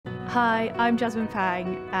Hi, I'm Jasmine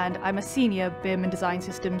Pang and I'm a Senior BIM and Design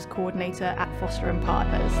Systems Coordinator at Foster &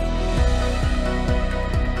 Partners.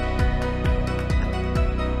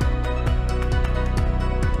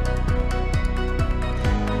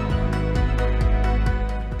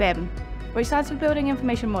 BIM, which stands for Building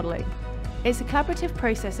Information Modelling. It's a collaborative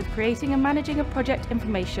process of creating and managing a project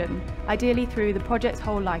information, ideally through the project's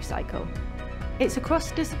whole life cycle. It's a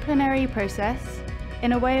cross-disciplinary process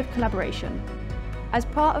in a way of collaboration, as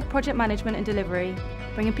part of project management and delivery,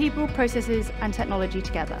 bringing people, processes and technology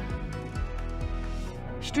together.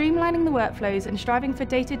 Streamlining the workflows and striving for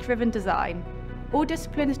data-driven design, all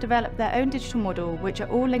disciplines develop their own digital model which are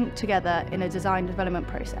all linked together in a design development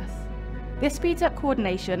process. This speeds up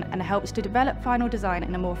coordination and helps to develop final design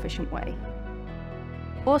in a more efficient way.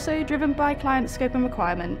 Also driven by client scope and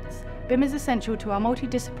requirements, BIM is essential to our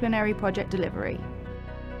multidisciplinary project delivery.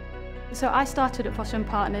 So I started at Foster &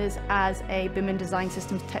 Partners as a BIM and Design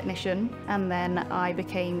Systems technician, and then I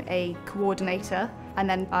became a coordinator, and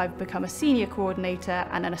then I've become a senior coordinator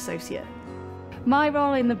and an associate. My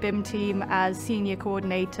role in the BIM team as senior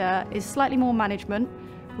coordinator is slightly more management.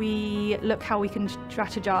 We look how we can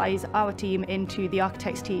strategize our team into the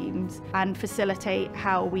architects' teams and facilitate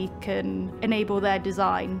how we can enable their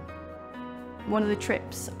design. One of the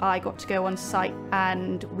trips I got to go on site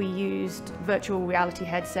and we used virtual reality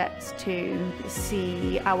headsets to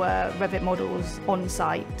see our Revit models on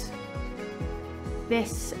site.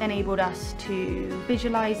 This enabled us to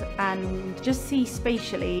visualize and just see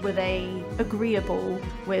spatially with agreeable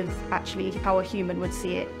with actually how a human would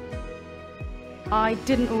see it. I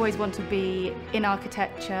didn't always want to be in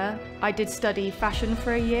architecture. I did study fashion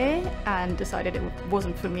for a year and decided it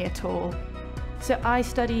wasn't for me at all. So I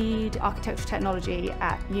studied architectural technology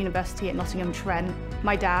at university at Nottingham-Trent.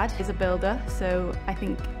 My dad is a builder, so I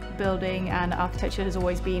think building and architecture has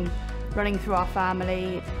always been running through our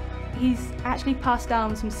family. He's actually passed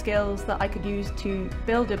down some skills that I could use to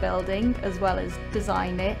build a building as well as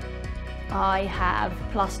design it. I have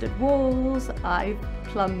plastered walls, I've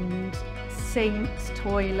plumbed sinks,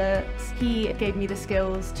 toilets. He gave me the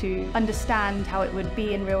skills to understand how it would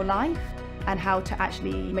be in real life and how to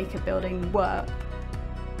actually make a building work.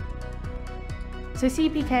 So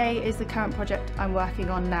CPK is the current project I'm working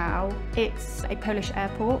on now. It's a Polish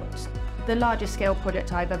airport, the largest scale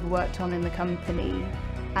project I've ever worked on in the company,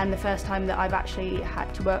 and the first time that I've actually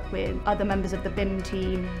had to work with other members of the BIM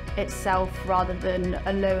team itself rather than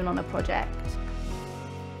alone on a project.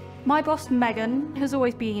 My boss, Megan, has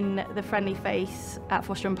always been the friendly face at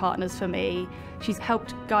Foster & Partners for me. She's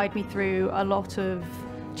helped guide me through a lot of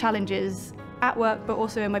challenges at work but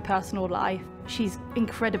also in my personal life. She's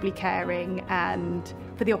incredibly caring, and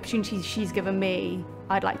for the opportunities she's given me,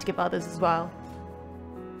 I'd like to give others as well.